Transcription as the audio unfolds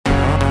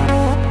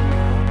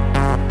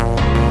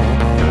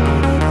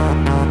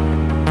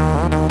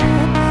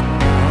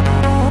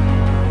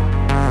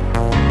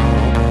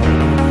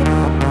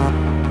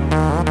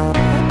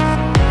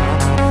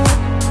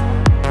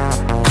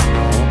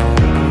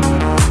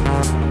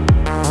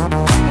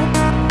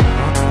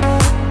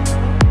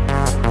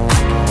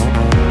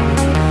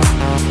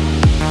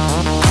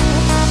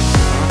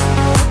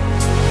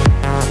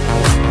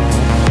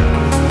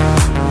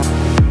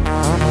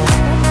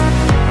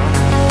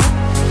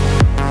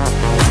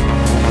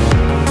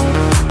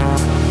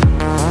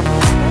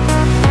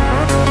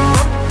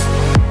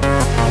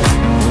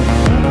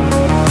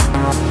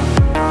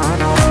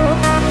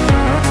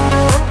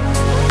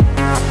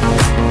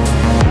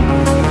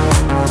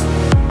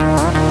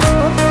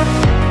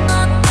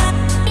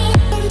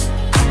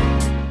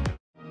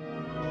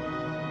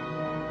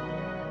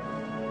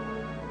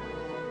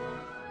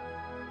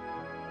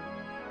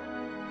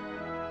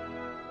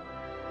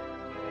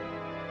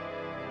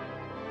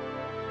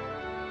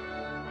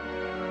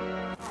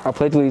I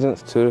pledge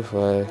allegiance to the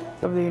flag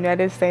of the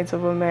United States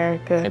of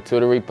America and to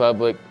the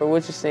republic for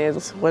which it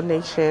stands, one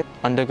nation,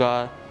 under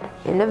God,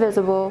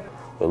 indivisible,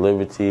 with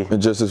liberty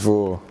and justice for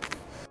all.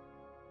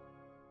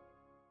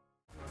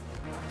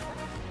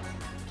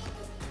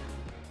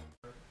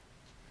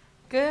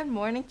 Good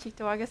morning,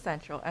 Cheektowaga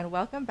Central, and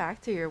welcome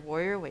back to your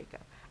Warrior Wake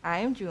Up. I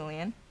am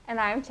Julian. And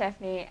I'm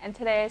Tiffany, and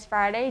today is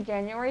Friday,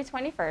 January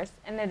 21st,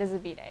 and it is a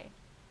B-Day.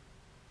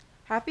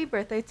 Happy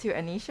birthday to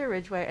Anisha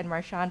Ridgway and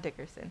Marshawn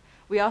Dickerson.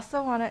 We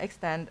also want to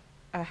extend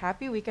a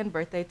happy weekend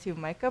birthday to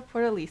Micah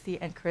Portalisi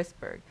and Chris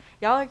Berg.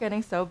 Y'all are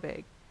getting so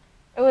big.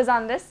 It was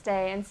on this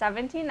day in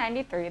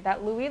 1793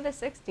 that Louis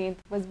XVI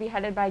was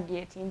beheaded by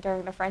guillotine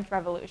during the French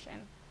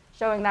Revolution,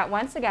 showing that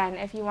once again,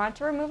 if you want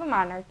to remove a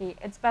monarchy,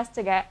 it's best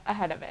to get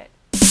ahead of it.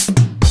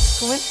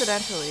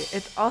 Coincidentally,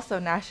 it's also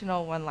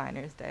National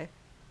One-Liners Day.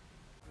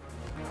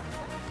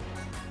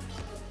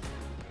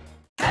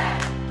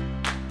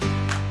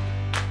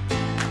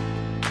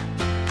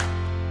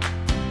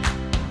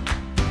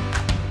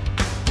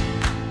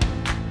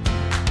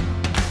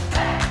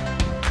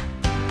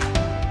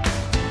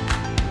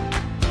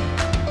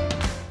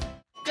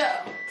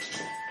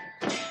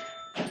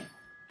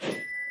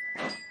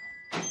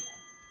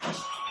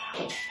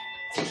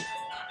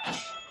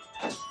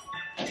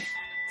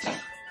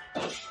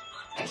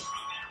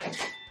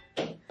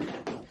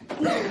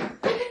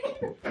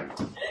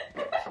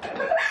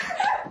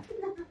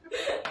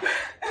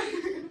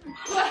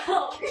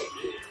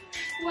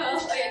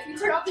 Well, okay, can you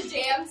turn off the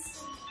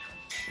jams?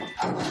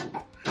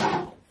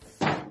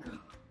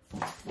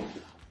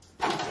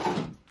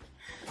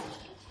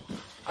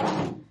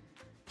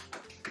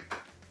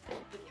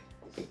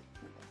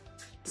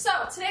 So,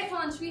 today for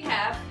lunch we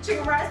have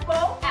chicken rice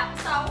bowl,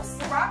 applesauce,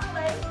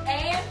 broccoli,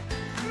 and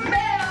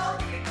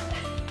milk!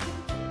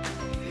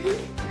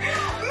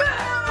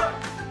 Milk!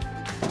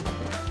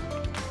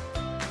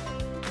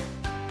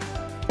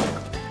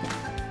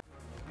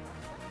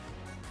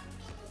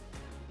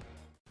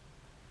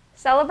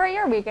 Celebrate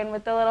your weekend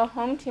with the little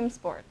home team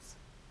sports.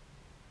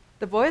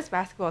 The boys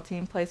basketball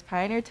team plays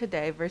Pioneer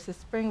today versus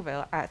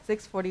Springville at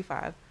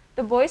 6:45.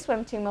 The boys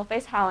swim team will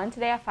face Holland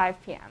today at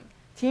 5 p.m.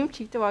 Team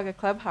Cheektowaga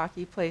Club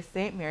Hockey plays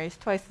St. Mary's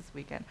twice this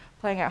weekend,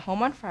 playing at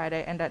home on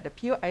Friday and at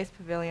Depew Ice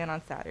Pavilion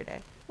on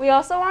Saturday. We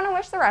also want to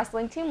wish the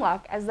wrestling team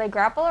luck as they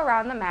grapple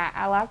around the mat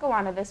at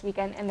Lackawanna this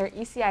weekend in their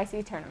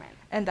ECIC tournament.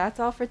 And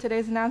that's all for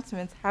today's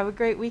announcements. Have a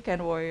great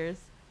weekend, Warriors.